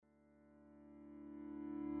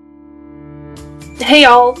Hey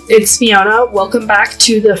y'all, it's Fiona. Welcome back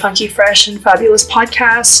to the Funky, Fresh, and Fabulous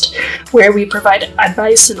podcast, where we provide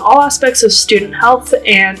advice in all aspects of student health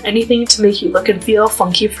and anything to make you look and feel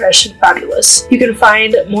funky, fresh, and fabulous. You can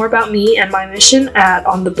find more about me and my mission at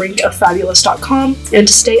onthebrinkofabulous.com, and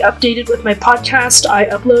to stay updated with my podcast, I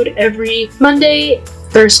upload every Monday,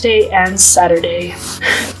 Thursday, and Saturday.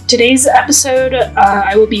 Today's episode,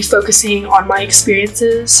 I will be focusing on my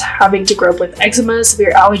experiences having to grow up with eczema,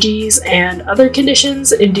 severe allergies, and other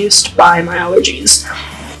conditions induced by my allergies.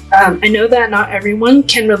 I know that not everyone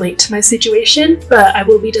can relate to my situation, but I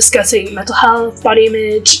will be discussing mental health, body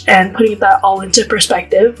image, and putting that all into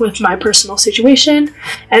perspective with my personal situation,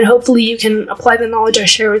 and hopefully you can apply the knowledge I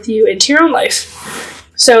share with you into your own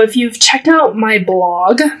life. So if you've checked out my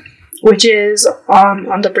blog, which is on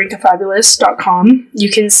thebrinkofabulous.com, you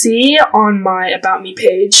can see on my About Me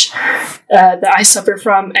page that I suffer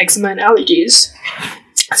from eczema and allergies.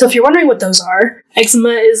 So if you're wondering what those are, eczema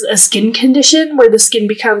is a skin condition where the skin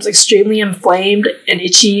becomes extremely inflamed and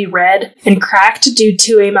itchy, red, and cracked due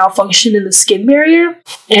to a malfunction in the skin barrier,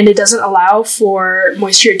 and it doesn't allow for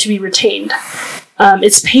moisture to be retained.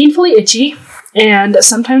 It's painfully itchy, and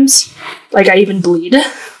sometimes, I even bleed,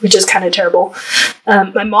 which is kind of terrible.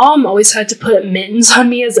 My mom always had to put mittens on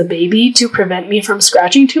me as a baby to prevent me from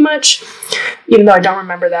scratching too much, even though I don't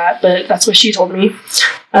remember that, but that's what she told me.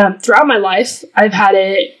 Throughout my life, I've had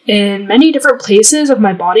it in many different places of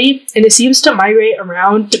my body, and it seems to migrate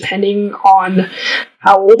around depending on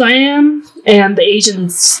how old I am and the age and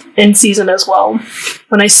season as well.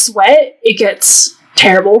 When I sweat, it gets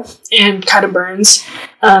terrible and kind of burns.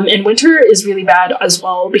 And winter is really bad as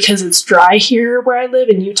well because it's dry here where I live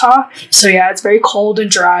in Utah. So yeah, it's very cold and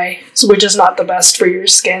dry, which is not the best for your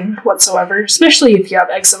skin whatsoever, especially if you have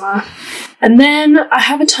eczema. And then I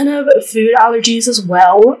have a ton of food allergies as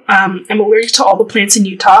well. I'm allergic to all the plants in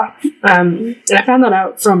Utah. And I found that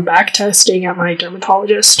out from back testing at my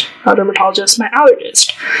dermatologist, my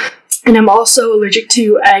allergist. And I'm also allergic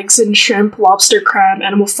to eggs and shrimp, lobster, crab,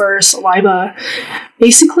 animal fur, saliva,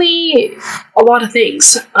 basically a lot of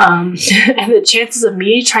things. And the chances of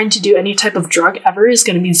me trying to do any type of drug ever is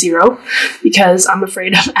going to be zero because I'm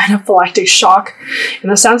afraid of anaphylactic shock. And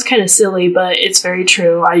that sounds kind of silly, but it's very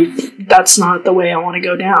true. That's not the way I want to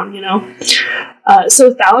go down, you know? So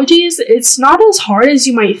with allergies, it's not as hard as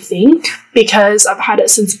you might think because I've had it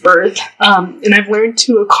since birth, and I've learned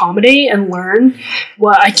to accommodate and learn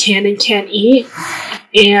what I can and can't eat,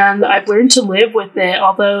 and I've learned to live with it,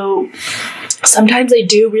 although sometimes I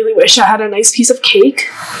do really wish I had a nice piece of cake,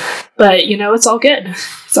 but it's all good.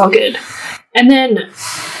 It's all good. And then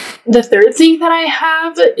the third thing that I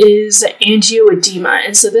have is angioedema,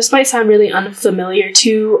 and so this might sound really unfamiliar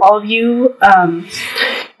to all of you,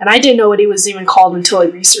 and I didn't know what it was even called until I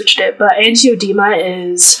researched it, but angioedema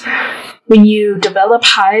is when you develop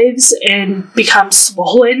hives and become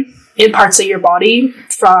swollen in parts of your body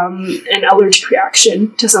from an allergic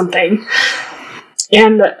reaction to something.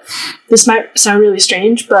 And this might sound really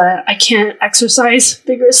strange, but I can't exercise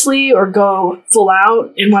vigorously or go full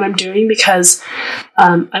out in what I'm doing because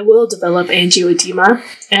I will develop angioedema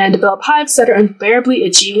and develop hives that are unbearably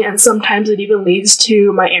itchy, and sometimes it even leads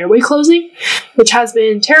to my airway closing, which has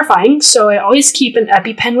been terrifying. So I always keep an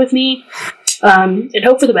EpiPen with me and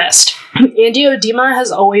hope for the best. Angioedema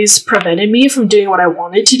has always prevented me from doing what I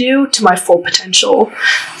wanted to do to my full potential.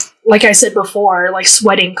 Like I said before,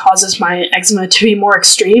 sweating causes my eczema to be more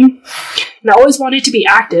extreme. And I always wanted to be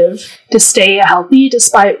active to stay healthy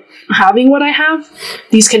despite having what I have.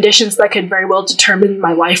 These conditions that could very well determine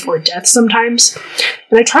my life or death sometimes.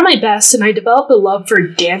 And I try my best, and I developed a love for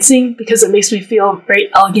dancing because it makes me feel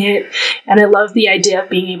very elegant. And I love the idea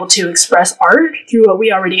of being able to express art through what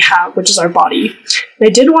we already have, which is our body. And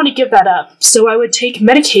I didn't want to give that up. So I would take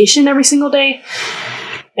medication every single day.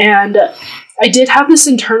 And I did have this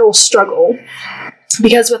internal struggle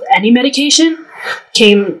because with any medication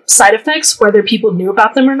came side effects, whether people knew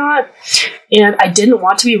about them or not. And I didn't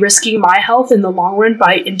want to be risking my health in the long run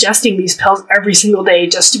by ingesting these pills every single day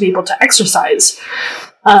just to be able to exercise.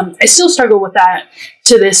 I still struggle with that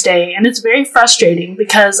to this day, and it's very frustrating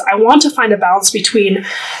because I want to find a balance between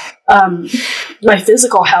my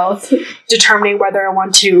physical health, determining whether I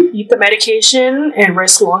want to eat the medication and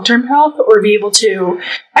risk long-term health or be able to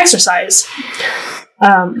exercise.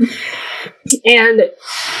 And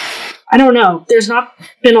I don't know. There's not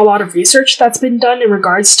been a lot of research that's been done in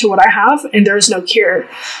regards to what I have, and there's no cure.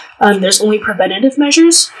 There's only preventative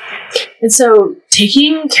measures. And so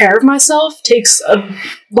taking care of myself takes a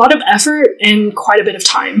lot of effort and quite a bit of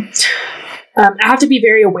time. I have to be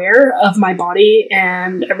very aware of my body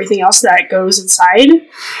and everything else that goes inside.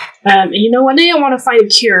 And one day I want to find a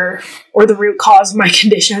cure or the root cause of my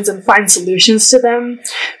conditions and find solutions to them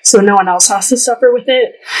so no one else has to suffer with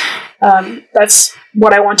it. That's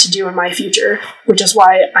what I want to do in my future, which is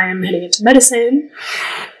why I am heading into medicine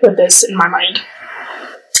with this in my mind.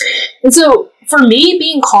 And so for me,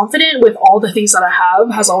 being confident with all the things that I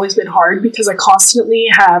have has always been hard because I constantly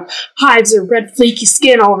have hives or red flaky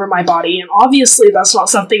skin all over my body. And obviously that's not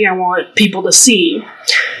something I want people to see.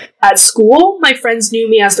 At school, my friends knew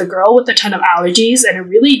me as the girl with a ton of allergies, and I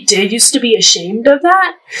really did used to be ashamed of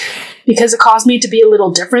that because it caused me to be a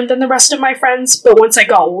little different than the rest of my friends. But once I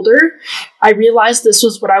got older, I realized this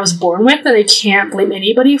was what I was born with and I can't blame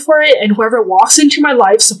anybody for it, and whoever walks into my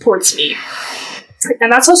life supports me.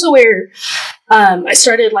 And that's also where I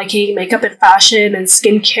started liking makeup and fashion and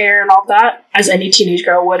skincare and all that, as any teenage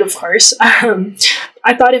girl would, of course.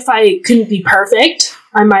 I thought if I couldn't be perfect,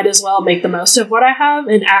 I might as well make the most of what I have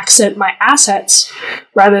and accent my assets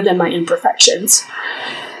rather than my imperfections.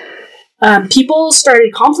 People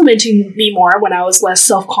started complimenting me more when I was less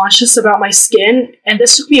self-conscious about my skin, and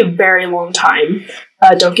this took me a very long time.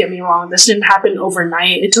 Don't get me wrong, this didn't happen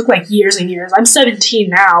overnight. It took years and years. I'm 17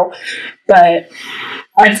 now, but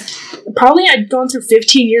I'd gone through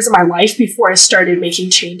 15 years of my life before I started making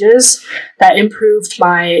changes that improved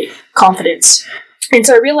my confidence. And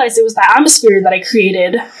so I realized it was the atmosphere that I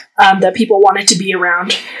created that people wanted to be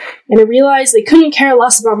around. And I realized they couldn't care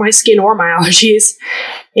less about my skin or my allergies.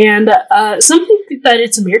 And something that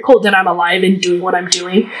it's a miracle that I'm alive and doing what I'm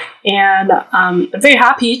doing. And I'm very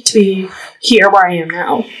happy to be here where I am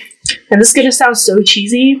now. And this is going to sound so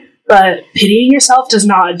cheesy, but pitying yourself does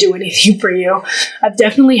not do anything for you. I've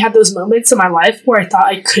definitely had those moments in my life where I thought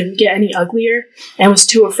I couldn't get any uglier and was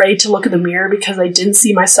too afraid to look in the mirror because I didn't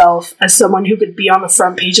see myself as someone who could be on the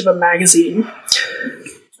front page of a magazine.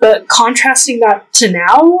 But contrasting that to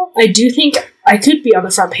now, I do think I could be on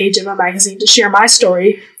the front page of a magazine to share my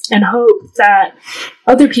story and hope that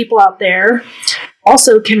other people out there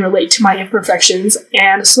also can relate to my imperfections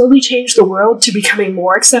and slowly change the world to becoming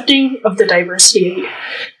more accepting of the diversity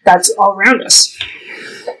that's all around us.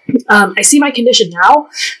 I see my condition now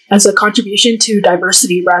as a contribution to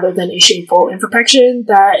diversity rather than a shameful imperfection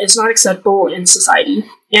that is not acceptable in society.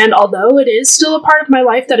 And although it is still a part of my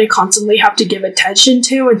life that I constantly have to give attention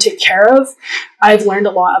to and take care of, I've learned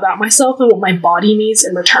a lot about myself and what my body needs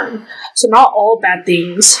in return. So not all bad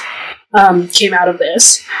things came out of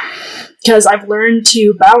this, because I've learned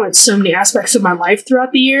to balance so many aspects of my life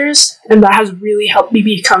throughout the years, and that has really helped me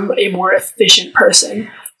become a more efficient person.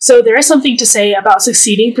 So there is something to say about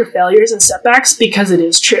succeeding through failures and setbacks, because it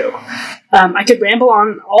is true. I could ramble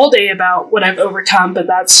on all day about what I've overcome, but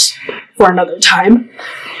that's for another time.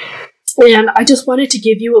 And I just wanted to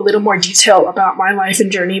give you a little more detail about my life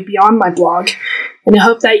and journey beyond my blog. And I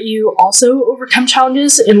hope that you also overcome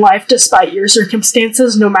challenges in life despite your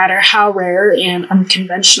circumstances, no matter how rare and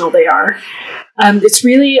unconventional they are. It's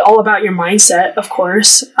really all about your mindset, of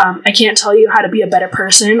course. I can't tell you how to be a better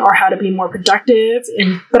person or how to be more productive,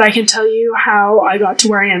 but I can tell you how I got to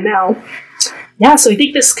where I am now. Yeah, so I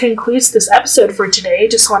think this concludes this episode for today.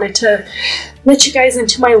 Just wanted to let you guys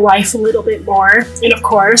into my life a little bit more. And of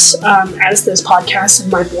course, as this podcast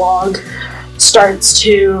and my blog starts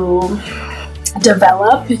to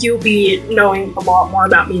develop, you'll be knowing a lot more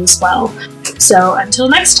about me as well. So until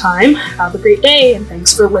next time, have a great day, and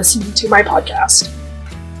thanks for listening to my podcast.